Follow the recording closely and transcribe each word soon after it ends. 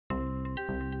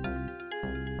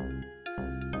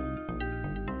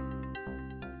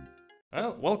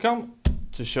Welcome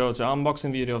to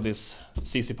unboxing video of this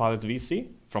CCpilot VC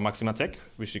from Tech,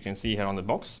 which you can see here on the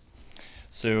box.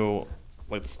 So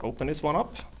let's open this one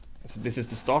up. This is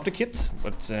the starter kit,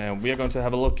 but we are going to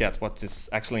have a look at what is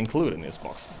actually included in this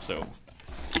box. So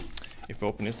if we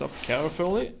open this up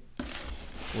carefully,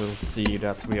 we'll see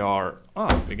that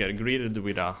we get greeted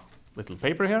with a little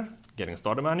paper here, getting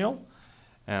starter manual,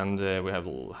 and we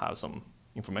have some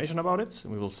information about it.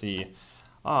 We will see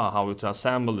how to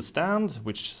assemble the stand,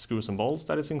 which screws and bolts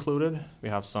that is included. We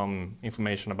have some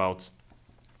information about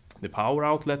the power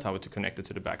outlet, how to connect it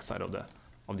to the backside of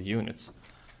the units.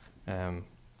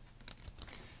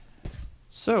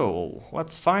 So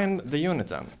let's find the unit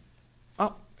then.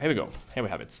 Here we go. Here we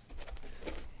have it.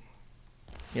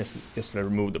 Yes, just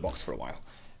remove the box for a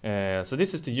while. So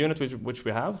this is the unit which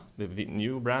we have, the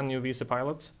brand new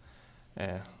CCpilot,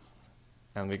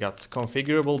 and we got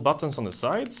configurable buttons on the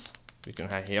sides. We can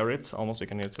hear it, we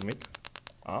can hear it to me.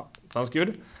 Sounds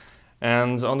good.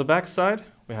 And on the back side,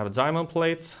 we have a diamond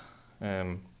plate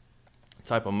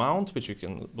type of mount, which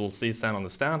we'll see on the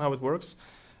stand how it works.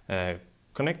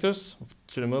 Connectors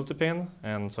to the multi-pin,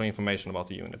 and some information about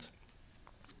the unit.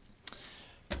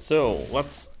 So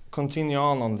let's continue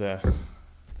on the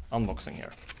unboxing here.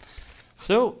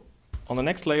 So on the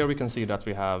next layer, we can see that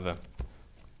we have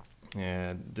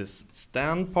this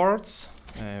stand parts.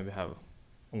 We have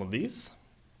all of these.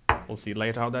 We'll see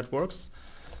later how that works.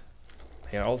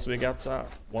 Here also we got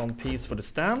one piece for the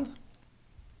stand.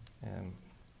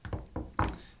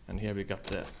 And here we got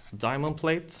the diamond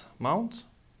plate mount.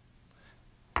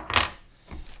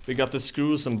 We got the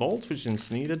screws and bolts which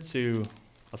is needed to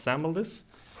assemble this.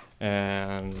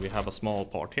 And we have a small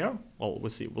part here. Well,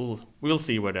 we'll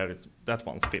see where that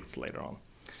one fits later on.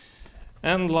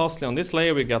 And lastly on this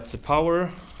layer we got the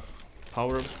power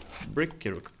brick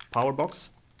or power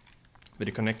box with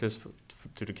the connectors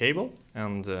to the cable,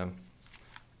 and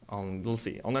we'll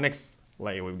see. On the next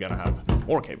layer we're gonna have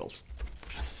more cables,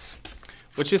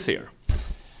 which is here.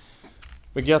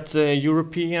 We got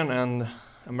European and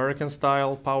American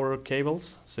style power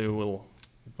cables, so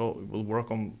we'll work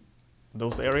on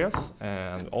those areas.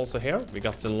 And also here we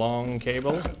got the long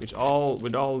cable, with all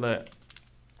the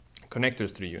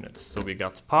connectors to the units. So we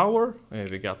got power,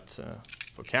 we got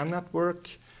for CAN network.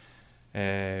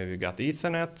 We got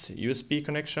Ethernet, USB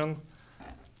connection,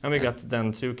 and we got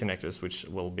then two connectors which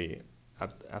will be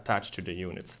attached to the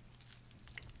unit.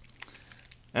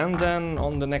 And then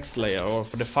on the next layer, or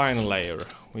for the final layer,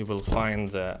 we will find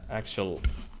the actual,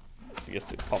 let's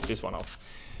just pop this one out.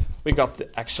 We got the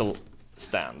actual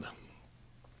stand.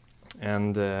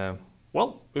 And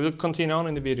well, we will continue on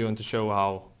in the video and to show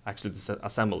how actually to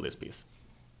assemble this piece.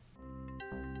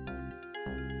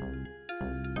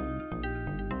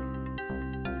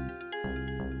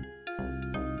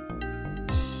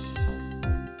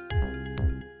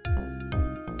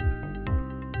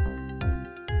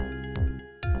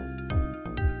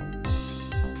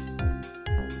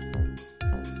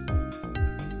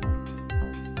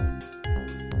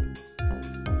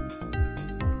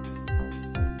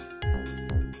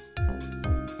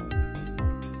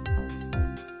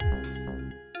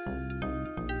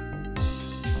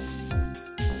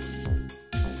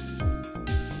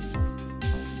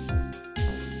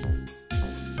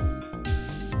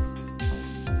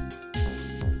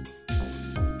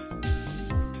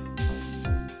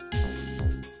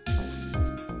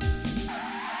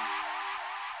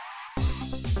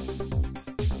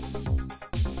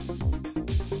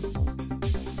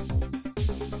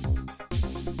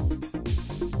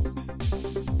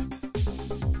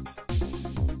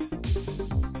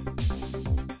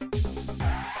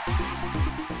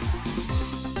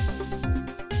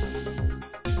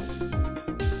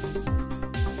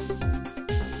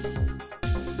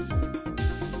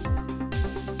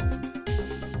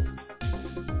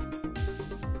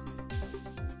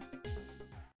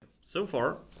 So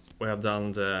far, we have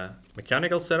done the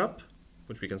mechanical setup,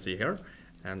 which we can see here,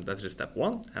 and that is step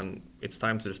 1, and it's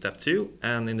time to the step 2,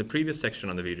 and in the previous section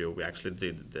of the video, we actually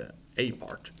did the A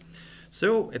part.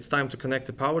 So it's time to connect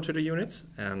the power to the unit,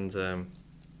 and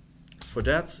for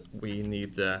that, we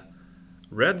need the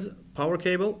red power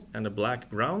cable and the black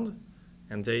ground,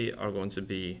 and they are going to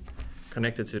be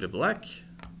connected to the black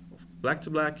to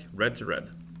black, red to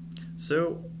red.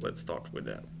 So let's start with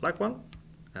the black one,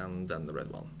 and then the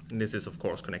red one. And this is of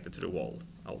course connected to the wall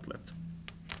outlet.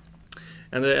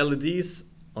 And the LEDs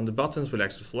on the buttons will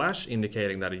actually flash,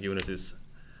 indicating that the unit is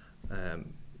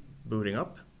booting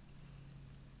up.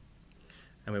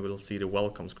 And we will see the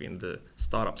welcome screen, the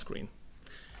startup screen.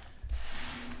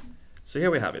 So here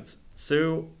we have it.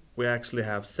 So we actually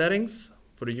have settings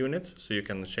for the unit, so you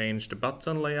can change the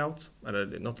button layout,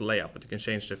 not the layout, but you can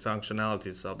change the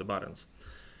functionalities of the buttons.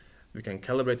 We can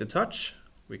calibrate the touch,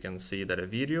 we can see that a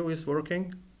video is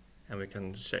working, and we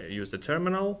can use the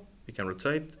terminal, we can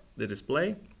rotate the display,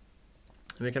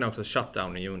 and we can also shut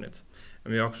down the unit.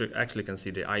 And we actually can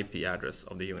see the IP address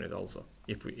of the unit also,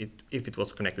 if it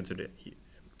was connected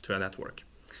to a network.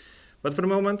 But for the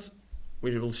moment,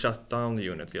 we will shut down the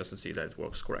unit just to see that it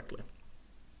works correctly.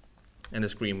 And the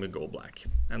screen will go black.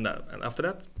 And after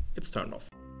that, it's turned off.